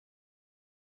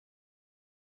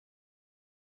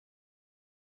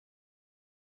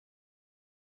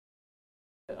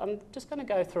I'm just going to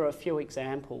go through a few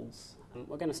examples.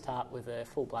 We're going to start with a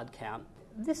full blood count.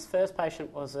 This first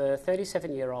patient was a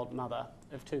 37-year-old mother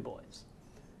of 2 boys.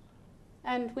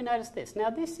 And we notice this. Now,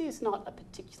 this is not a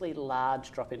particularly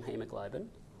large drop in haemoglobin,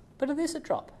 but it is a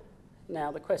drop.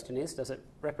 Now, the question is, does it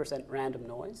represent random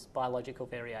noise, biological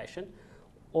variation,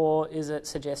 or is it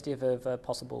suggestive of a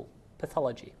possible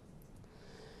pathology?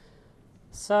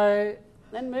 So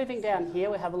then moving down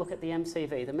here, we have a look at the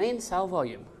MCV, the mean cell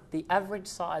volume, the average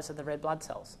size of the red blood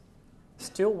cells.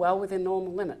 Still well within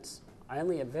normal limits,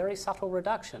 only a very subtle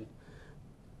reduction.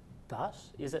 But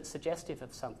is it suggestive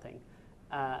of something?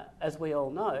 As we all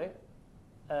know,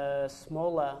 a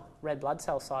smaller red blood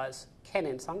cell size can,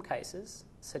 in some cases,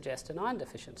 suggest an iron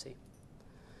deficiency.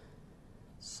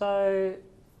 So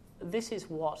this is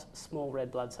what small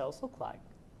red blood cells look like.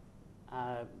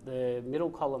 The middle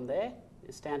column there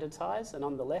is standard size, and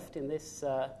on the left in this,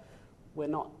 we're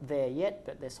not there yet,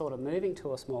 but they're sort of moving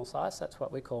to a small size. That's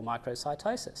what we call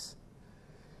microcytosis.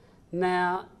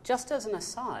 Now, just as an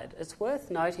aside, it's worth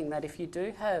noting that if you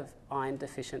do have iron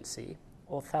deficiency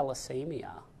or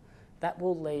thalassemia, that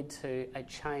will lead to a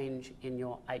change in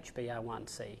your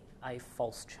HbA1c, a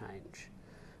false change.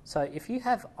 So if you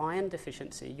have iron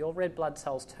deficiency, your red blood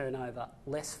cells turn over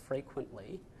less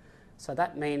frequently. So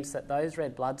that means that those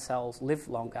red blood cells live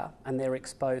longer and they're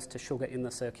exposed to sugar in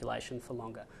the circulation for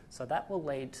longer. So that will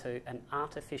lead to an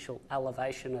artificial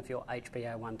elevation of your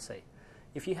HbA1c.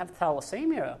 If you have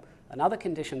thalassemia, another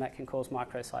condition that can cause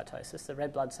microcytosis, the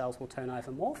red blood cells will turn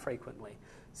over more frequently.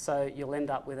 So you'll end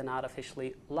up with an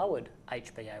artificially lowered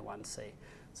HbA1c.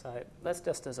 So that's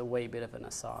just as a wee bit of an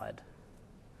aside.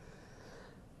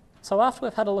 So after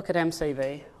we've had a look at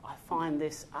MCV, I find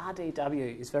this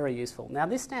RDW is very useful. Now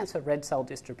this stands for red cell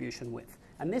distribution width,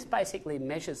 and this basically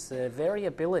measures the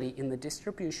variability in the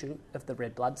distribution of the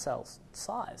red blood cells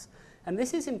size. And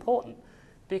this is important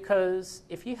because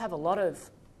if you have a lot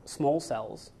of small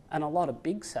cells and a lot of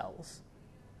big cells,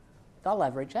 they'll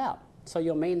average out. So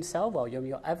your mean cell volume,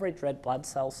 your average red blood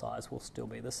cell size will still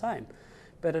be the same.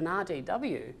 But an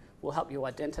RDW will help you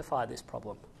identify this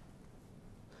problem.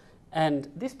 And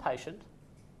this patient,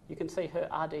 you can see her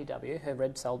RDW, her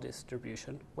red cell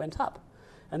distribution, went up.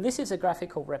 And this is a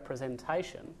graphical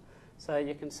representation. So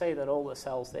you can see that all the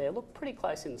cells there look pretty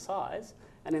close in size.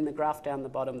 And in the graph down the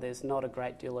bottom, there's not a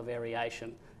great deal of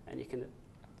variation. And you can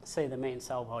see the mean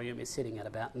cell volume is sitting at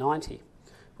about 90.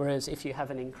 Whereas if you have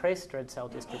an increased red cell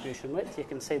distribution width, you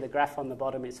can see the graph on the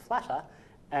bottom is flatter,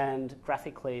 and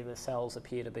graphically the cells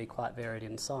appear to be quite varied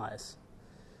in size.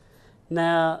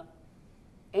 Now,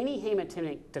 any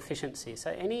haematinic deficiency,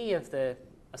 so any of the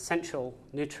essential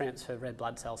nutrients for red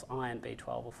blood cells, iron,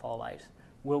 B12 or folate,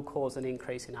 will cause an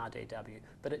increase in RDW,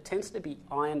 but it tends to be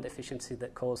iron deficiency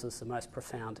that causes the most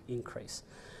profound increase.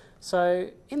 So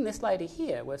in this lady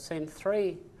here, we've seen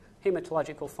 3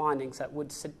 haematological findings that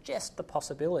would suggest the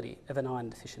possibility of an iron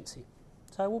deficiency.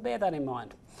 So we'll bear that in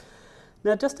mind.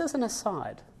 Now, just as an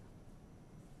aside,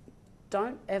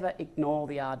 don't ever ignore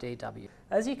the RDW.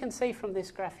 As you can see from this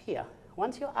graph here,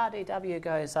 once your RDW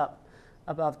goes up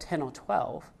above 10 or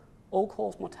 12,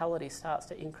 all-cause mortality starts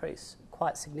to increase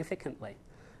quite significantly.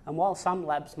 And while some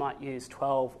labs might use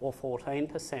 12 or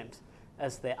 14%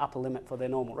 as their upper limit for their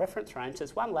normal reference range,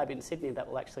 there's one lab in Sydney that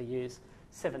will actually use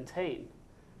 17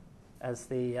 as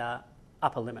the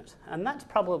upper limit. And that's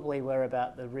probably where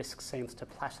about the risk seems to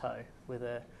plateau, with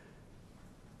a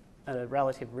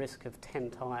relative risk of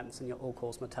 10 times in your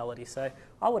all-cause mortality. So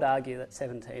I would argue that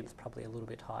 17 is probably a little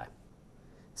bit high.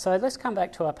 So let's come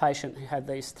back to our patient who had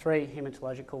these 3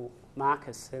 haematological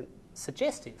markers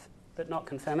suggestive but not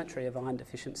confirmatory of iron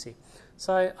deficiency.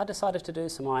 So I decided to do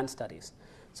some iron studies.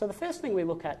 So the first thing we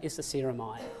look at is the serum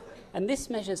iron. And this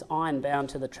measures iron bound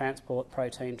to the transport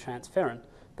protein transferrin,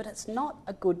 but it's not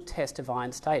a good test of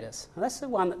iron status. And that's the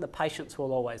one that the patients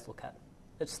will always look at.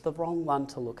 It's the wrong one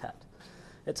to look at.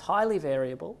 It's highly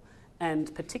variable,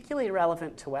 and particularly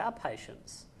relevant to our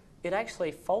patients, it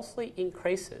actually falsely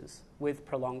increases with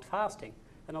prolonged fasting.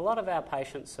 And a lot of our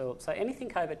patients, so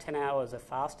anything over 10 hours of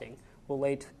fasting will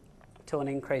lead to an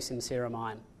increase in serum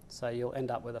iron. So you'll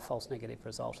end up with a false negative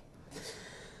result.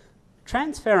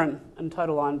 Transferrin and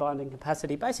total iron binding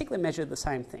capacity basically measure the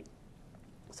same thing.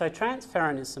 So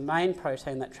transferrin is the main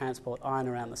protein that transports iron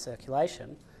around the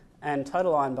circulation, and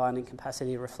total iron binding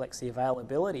capacity reflects the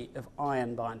availability of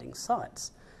iron binding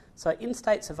sites. So in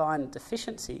states of iron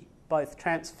deficiency, both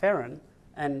transferrin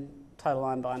and total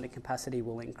iron binding capacity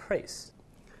will increase.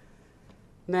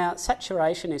 Now,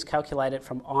 saturation is calculated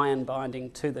from iron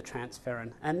binding to the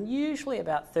transferrin, and usually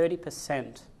about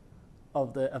 30%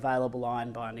 of the available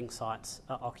iron binding sites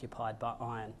are occupied by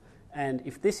iron. And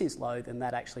if this is low, then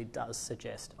that actually does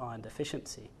suggest iron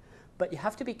deficiency. But you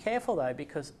have to be careful though,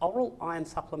 because oral iron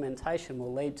supplementation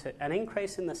will lead to an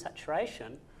increase in the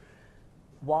saturation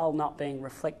while not being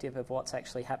reflective of what's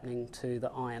actually happening to the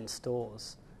iron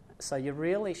stores. So you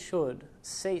really should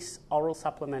cease oral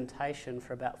supplementation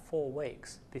for about 4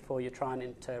 weeks before you try and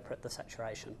interpret the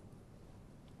saturation.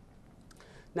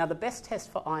 Now the best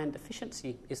test for iron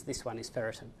deficiency is this one, is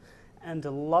ferritin. And a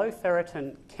low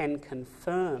ferritin can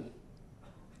confirm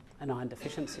an iron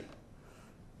deficiency.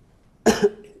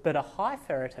 But a high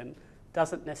ferritin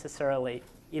doesn't necessarily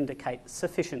indicate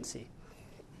sufficiency.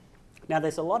 Now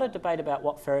there's a lot of debate about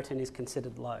what ferritin is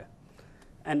considered low.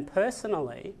 And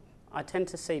personally, I tend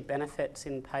to see benefits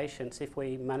in patients if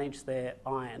we manage their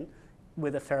iron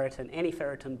with a ferritin, any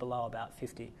ferritin below about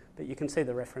 50. But you can see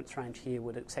the reference range here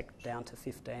would accept down to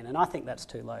 15, and I think that's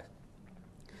too low.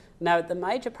 Now, the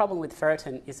major problem with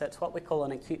ferritin is it's what we call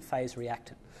an acute phase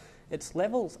reactant. Its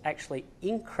levels actually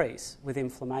increase with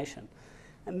inflammation.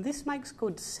 And this makes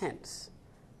good sense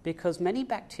because many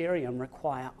bacterium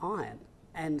require iron,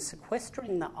 and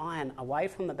sequestering the iron away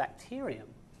from the bacterium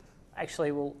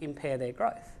actually will impair their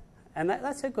growth. And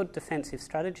that's a good defensive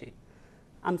strategy.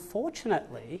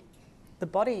 Unfortunately, the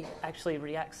body actually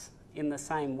reacts in the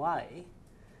same way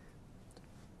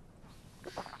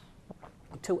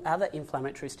to other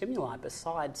inflammatory stimuli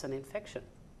besides an infection.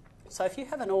 So if you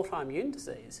have an autoimmune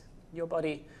disease, your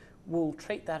body will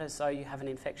treat that as though you have an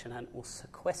infection and will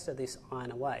sequester this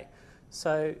iron away.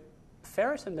 So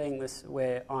ferritin, being this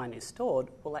where iron is stored,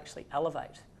 will actually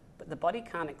elevate, but the body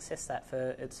can't access that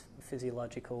for its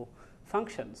physiological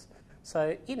functions.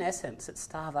 So in essence, it's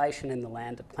starvation in the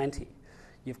land of plenty.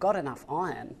 You've got enough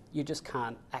iron, you just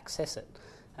can't access it.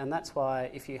 And that's why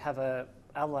if you have an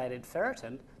elevated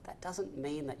ferritin, that doesn't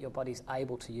mean that your body's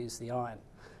able to use the iron.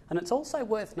 And it's also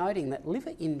worth noting that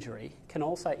liver injury can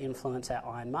also influence our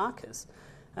iron markers.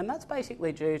 And that's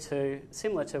basically due to,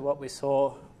 similar to what we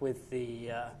saw with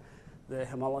the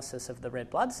hemolysis of the red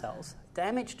blood cells,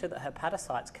 damage to the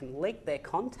hepatocytes can leak their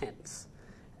contents,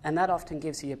 and that often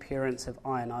gives the appearance of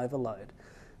iron overload.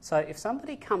 So if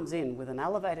somebody comes in with an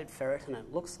elevated ferritin and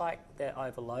it looks like they're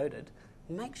overloaded,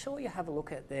 make sure you have a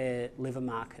look at their liver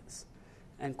markers.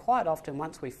 And quite often,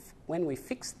 when we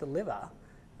fix the liver,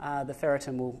 the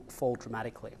ferritin will fall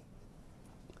dramatically.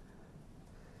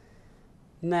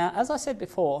 Now, as I said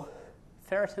before,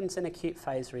 ferritin's an acute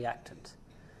phase reactant,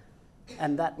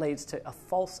 and that leads to a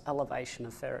false elevation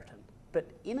of ferritin. But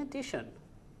in addition,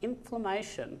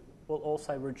 inflammation will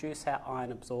also reduce our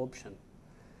iron absorption.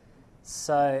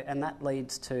 And that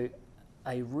leads to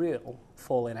a real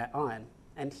fall in our iron.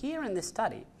 And here in this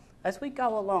study, as we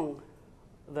go along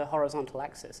the horizontal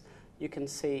axis, you can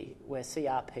see where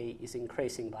CRP is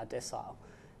increasing by decile.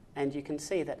 And you can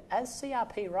see that as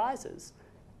CRP rises,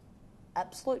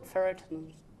 absolute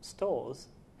ferritin stores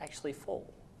actually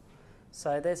fall.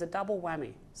 So there's a double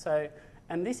whammy.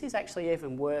 And this is actually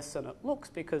even worse than it looks,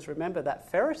 because remember that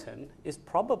ferritin is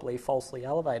probably falsely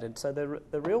elevated, so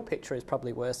the real picture is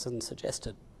probably worse than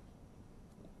suggested.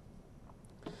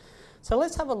 So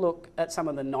let's have a look at some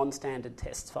of the non-standard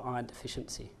tests for iron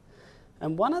deficiency.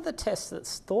 And one of the tests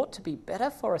that's thought to be better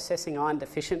for assessing iron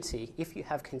deficiency if you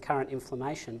have concurrent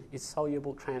inflammation is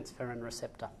soluble transferrin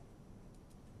receptor.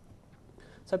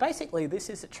 So basically this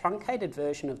is a truncated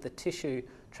version of the tissue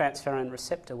transferrin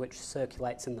receptor which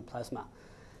circulates in the plasma.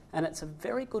 And it's a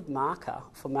very good marker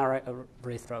for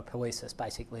erythropoiesis,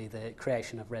 basically the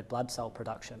creation of red blood cell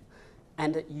production.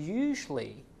 And it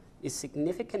usually is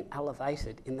significantly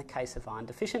elevated in the case of iron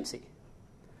deficiency.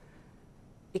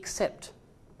 Except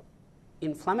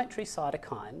inflammatory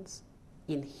cytokines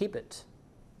inhibit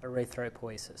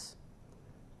erythropoiesis.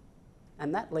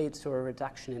 And that leads to a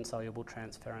reduction in soluble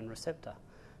transferrin receptor.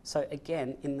 So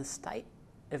again, in the state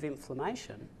of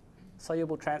inflammation,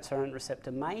 soluble transferrin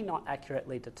receptor may not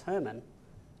accurately determine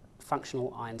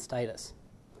functional iron status.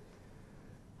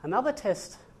 Another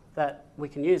test that we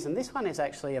can use, and this one is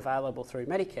actually available through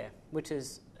Medicare, which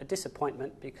is a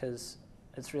disappointment because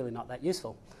it's really not that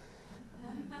useful.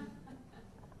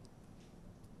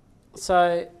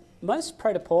 So most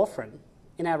protoporphyrin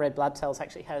in our red blood cells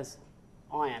actually has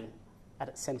iron at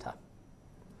its centre.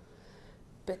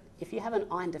 But if you have an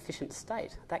iron deficient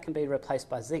state, that can be replaced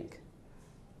by zinc.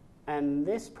 And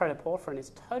this protoporphyrin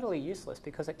is totally useless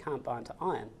because it can't bind to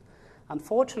iron.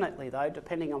 Unfortunately though,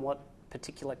 depending on what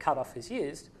particular cutoff is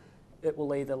used, it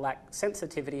will either lack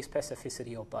sensitivity,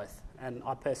 specificity or both. And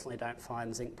I personally don't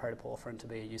find zinc protoporphyrin to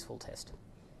be a useful test.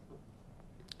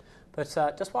 But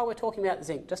just while we're talking about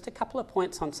zinc, just a couple of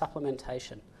points on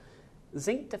supplementation.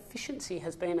 Zinc deficiency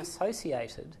has been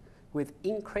associated with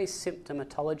increased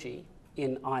symptomatology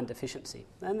in iron deficiency.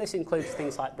 And this includes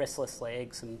things like restless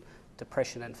legs and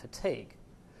depression and fatigue.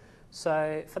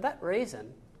 So for that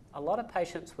reason, a lot of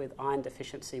patients with iron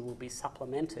deficiency will be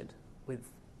supplemented with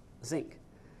zinc.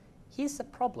 Here's the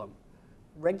problem.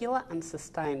 Regular and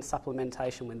sustained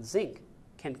supplementation with zinc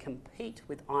can compete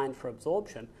with iron for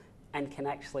absorption and can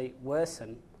actually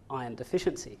worsen iron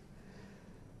deficiency.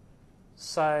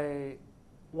 So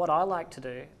what I like to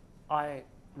do, I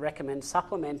recommend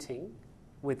supplementing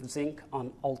with zinc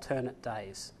on alternate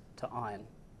days to iron.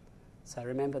 So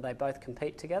remember, they both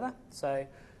compete together. So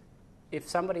if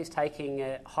somebody's taking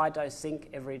a high dose zinc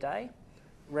every day,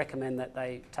 recommend that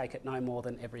they take it no more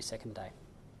than every second day.